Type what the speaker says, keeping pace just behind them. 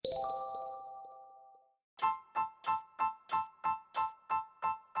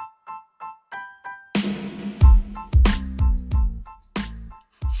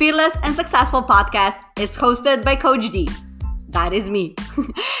Fearless and Successful podcast is hosted by Coach D. That is me.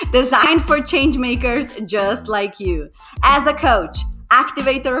 Designed for change makers just like you. As a coach,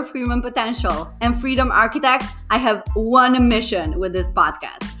 activator of human potential, and freedom architect, I have one mission with this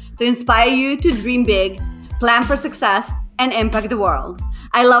podcast: to inspire you to dream big, plan for success, and impact the world.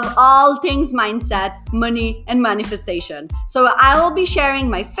 I love all things mindset, money, and manifestation. So I will be sharing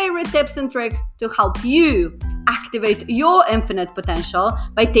my favorite tips and tricks to help you activate your infinite potential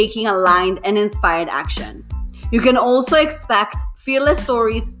by taking aligned and inspired action. You can also expect fearless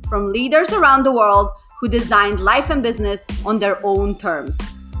stories from leaders around the world who designed life and business on their own terms.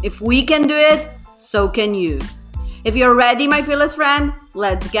 If we can do it, so can you. If you're ready, my fearless friend,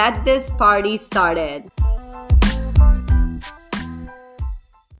 let's get this party started.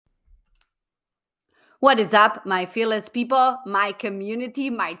 What is up, my fearless people, my community,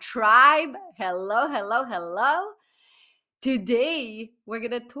 my tribe? Hello, hello, hello. Today, we're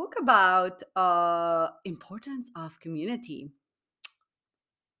going to talk about importance of community.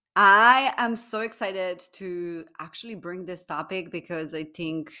 I am so excited to actually bring this topic because I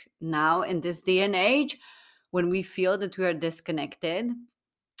think now in this day and age, when we feel that we are disconnected,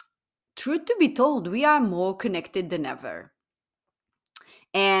 truth to be told, we are more connected than ever.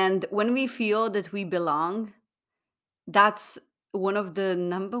 And when we feel that we belong, that's one of the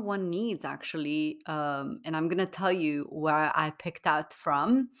number one needs, actually. And I'm going to tell you where I picked that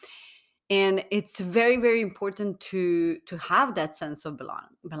from. And it's very, very important to have that sense of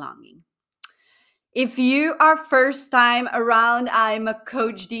belonging. If you are first time around, I'm a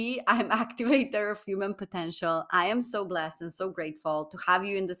Coach D. I'm activator of human potential. I am so blessed and so grateful to have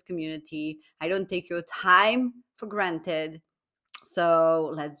you in this community. I don't take your time for granted.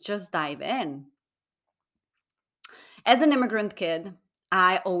 So let's just dive in. As an immigrant kid,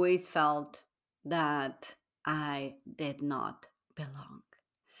 I always felt that I did not belong.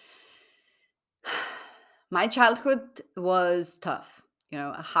 My childhood was tough,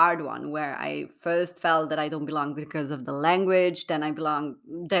 a hard one, where I first felt that I don't belong because of the language. Then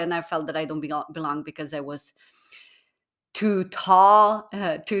I felt that I don't belong because I was too tall,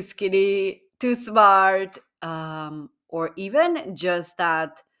 too skinny, too smart, or even just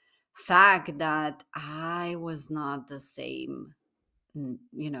that fact that I was not the same,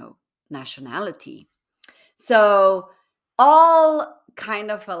 nationality. So all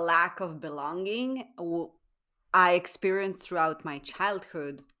kind of a lack of belonging I experienced throughout my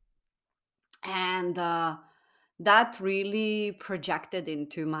childhood. And that really projected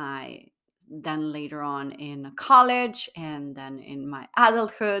into my then later on in college and then in my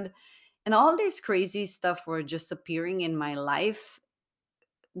adulthood. And all this crazy stuff were just appearing in my life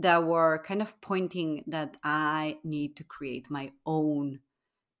that were kind of pointing that I need to create my own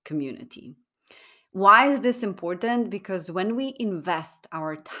community. Why is this important? Because when we invest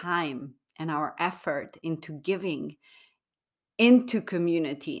our time and our effort into giving into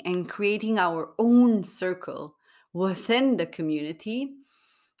community and creating our own circle within the community,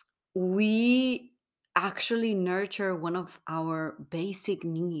 we actually nurture one of our basic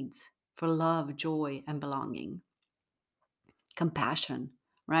needs for love, joy, and belonging. Compassion,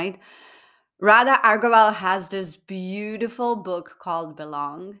 right? Radha Agarwal has this beautiful book called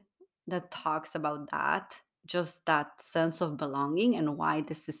Belong that talks about that, just that sense of belonging and why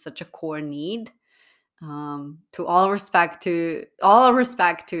this is such a core need. To all respect to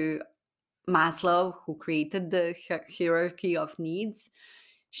Maslow, who created the hierarchy of needs,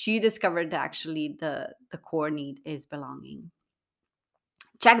 she discovered that actually the core need is belonging.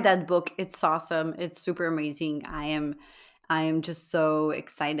 Check that book. It's awesome. It's super amazing. I am just so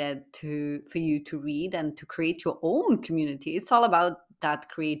excited for you to read and to create your own community. It's all about that,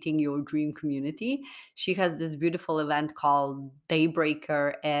 creating your dream community. She has this beautiful event called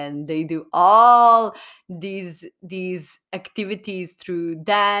Daybreaker, and they do all these activities through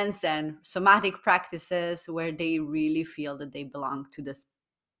dance and somatic practices where they really feel that they belong to this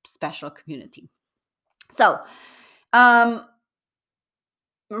special community. So, and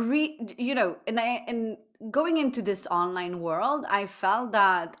going into this online world, I felt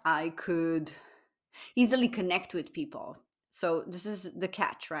that I could easily connect with people. So this is the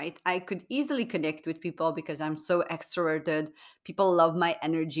catch, right? I could easily connect with people because I'm so extroverted. People love my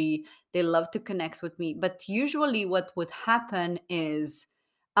energy. They love to connect with me. But usually what would happen is,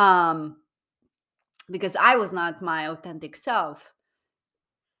 because I was not my authentic self,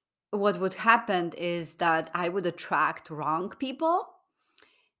 what would happen is that I would attract wrong people.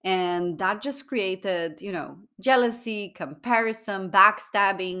 And that just created, jealousy, comparison,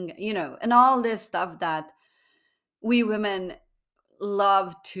 backstabbing, and all this stuff that we women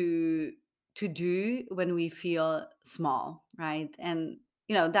love to do when we feel small, right? And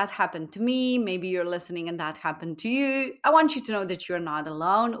that happened to me. Maybe you're listening and that happened to you. I want you to know that you're not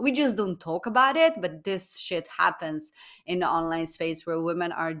alone. We just don't talk about it, but this shit happens in the online space where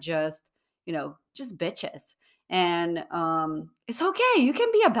women are just bitches. And it's okay. You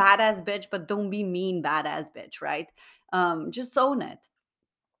can be a badass bitch, but don't be mean badass bitch, right? Just own it.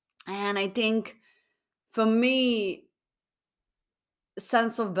 And I think for me,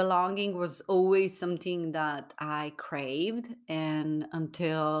 sense of belonging was always something that I craved. And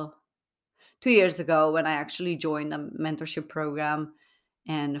until 2 years ago, when I actually joined a mentorship program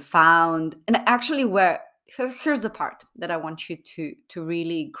and found, and actually, here's the part that I want you to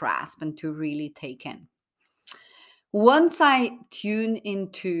really grasp and to really take in. Once I tuned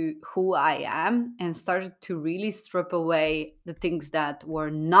into who I am and started to really strip away the things that were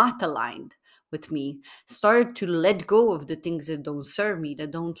not aligned with me, started to let go of the things that don't serve me,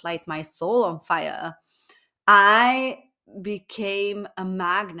 that don't light my soul on fire, I became a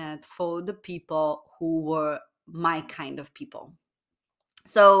magnet for the people who were my kind of people.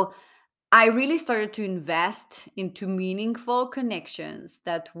 So I really started to invest into meaningful connections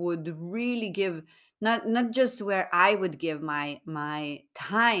that would really give, not just where I would give my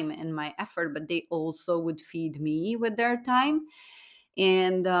time and my effort, but they also would feed me with their time.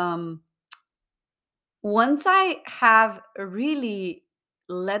 And once I have really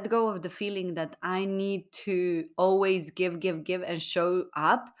let go of the feeling that I need to always give, give, give, and show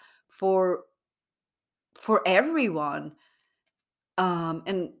up for everyone,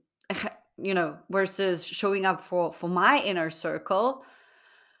 and versus showing up for my inner circle,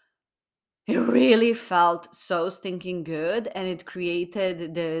 it really felt so stinking good, and it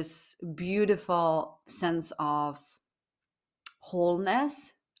created this beautiful sense of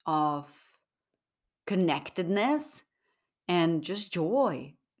wholeness, of connectedness, and just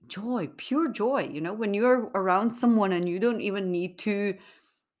joy, pure joy. When you're around someone and you don't even need to,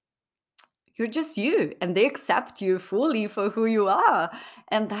 you're just you, and they accept you fully for who you are.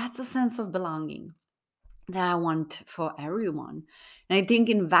 And that's a sense of belonging that I want for everyone. And I think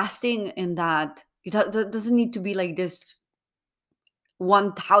investing in that, it doesn't need to be like this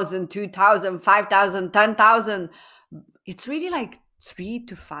 1,000, 2,000, 5,000, 10,000. It's really like 3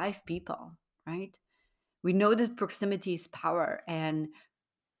 to 5 people, right? We know that proximity is power, and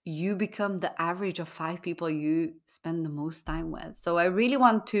you become the average of 5 people you spend the most time with. So I really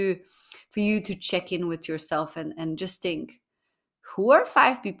want for you to check in with yourself and just think, who are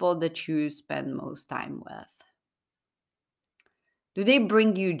 5 people that you spend most time with? Do they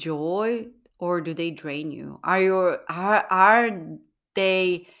bring you joy or do they drain you? Are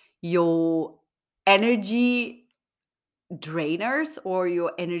they your energy drainers or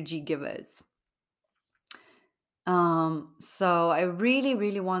your energy givers? So I really,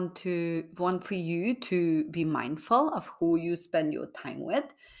 really want for you to be mindful of who you spend your time with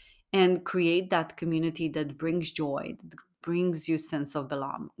and create that community that brings joy, that brings you sense of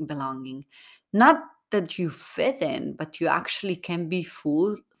belonging. Not that you fit in, but you actually can be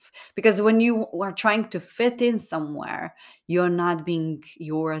full. Because when you are trying to fit in somewhere, you're not being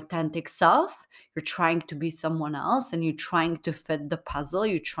your authentic self. You're trying to be someone else, and you're trying to fit the puzzle.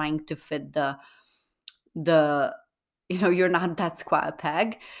 You're trying to fit the you're not that square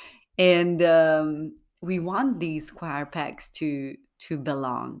peg. And we want these square pegs to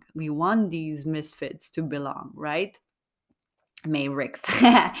belong. We want these misfits to belong, right? Mavericks.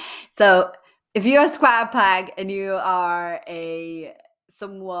 So if you're a square peg and you are a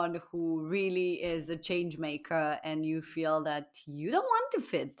someone who really is a change maker, and you feel that you don't want to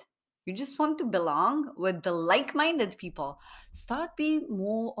fit, you just want to belong with the like-minded people, start being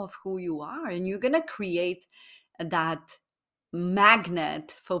more of who you are, and you're gonna create that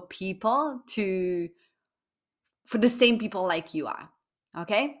magnet for people to for the same people like you are.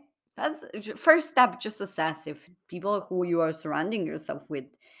 Okay, that's first step. Just assess if people who you are surrounding yourself with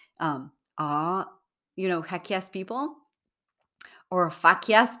are heck yes people, or fuck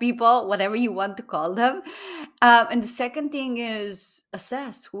yes people, whatever you want to call them. And the second thing is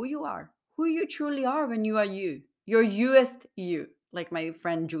assess who you are, who you truly are when you are you, your youest you, like my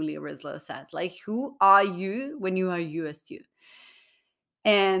friend Julia Risler says, like, who are you when you are youest you?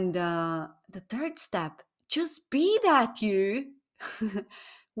 And the third step, just be that you.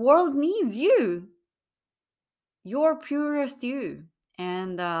 World needs you, your purest you.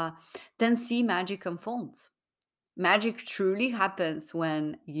 And then see magic unfolds. Magic truly happens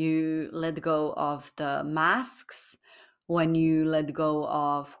when you let go of the masks, when you let go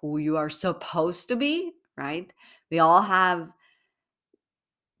of who you are supposed to be, right? We all have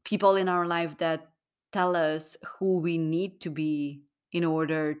people in our life that tell us who we need to be in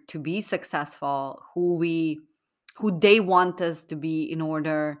order to be successful, who we who they want us to be in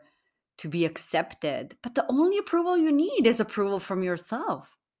order to be accepted. But the only approval you need is approval from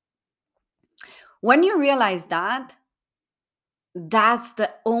yourself. When you realize that, that's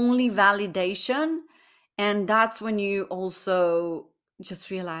the only validation. And that's when you also just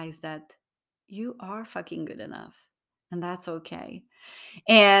realize that you are fucking good enough. And that's okay.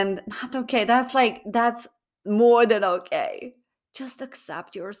 And not okay. That's more than okay. Just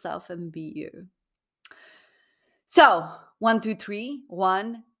accept yourself and be you. So, 1, 2, 3.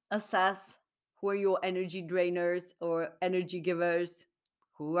 1, assess who are your energy drainers or energy givers.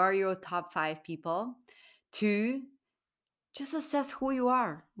 Who are your top 5 people? 2, just assess who you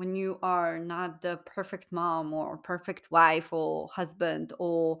are when you are not the perfect mom or perfect wife or husband,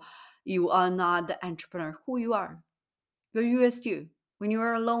 or you are not the entrepreneur. Who you are. Your USU. When you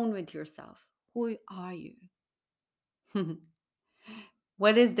are alone with yourself, who are you?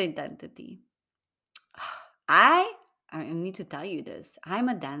 What is the identity? I need to tell you this. I'm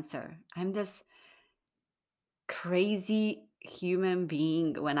a dancer. I'm this crazy human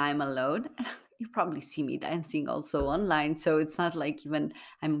being when I'm alone. You probably see me dancing also online. So it's not like even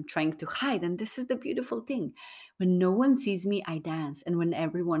I'm trying to hide. And this is the beautiful thing. When no one sees me, I dance. And when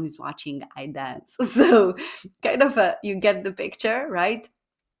everyone is watching, I dance. So kind of you get the picture, right?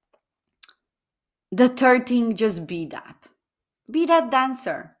 The third thing, just be that. Be that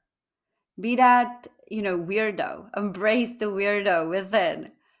dancer. Be that, weirdo. Embrace the weirdo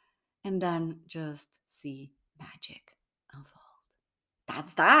within. And then just see magic unfold.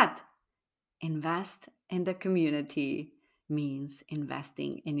 That's that. Invest in the community means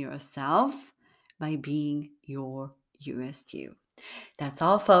investing in yourself by being your USU. That's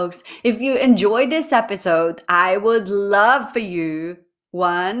all, folks. If you enjoyed this episode, I would love for you,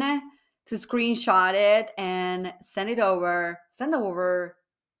 1, to screenshot it and send over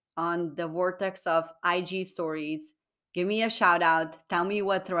on the vortex of IG stories. Give me a shout out. Tell me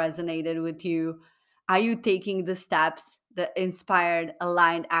what resonated with you. Are you taking the steps, the inspired,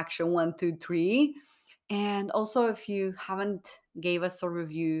 aligned action 1, 2, 3? And also, if you haven't gave us a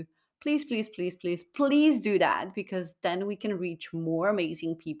review, please, please, please, please, please do that, because then we can reach more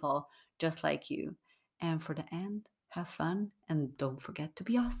amazing people just like you. And for the end, have fun and don't forget to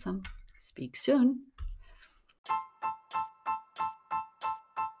be awesome. Speak soon.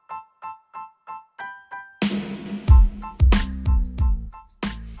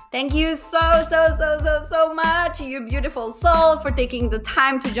 Thank you so much, you beautiful soul, for taking the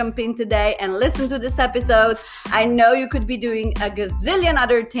time to jump in today and listen to this episode. I know you could be doing a gazillion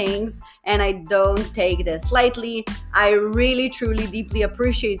other things, and I don't take this lightly. I really, truly, deeply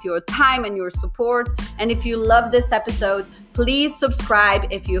appreciate your time and your support. And if you love this episode, please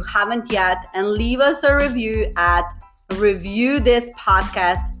subscribe if you haven't yet, and leave us a review at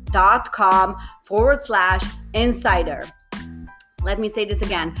reviewthispodcast.com/insider. Let me say this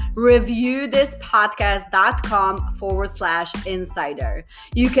again, reviewthispodcast.com/insider.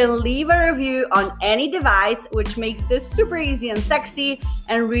 You can leave a review on any device, which makes this super easy and sexy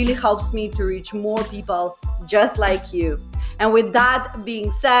and really helps me to reach more people just like you. And with that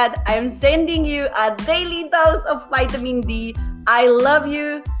being said, I am sending you a daily dose of vitamin D. I love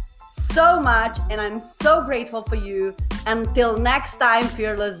you so much, and I'm so grateful for you. Until next time,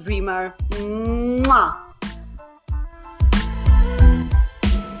 fearless dreamer. Mwah.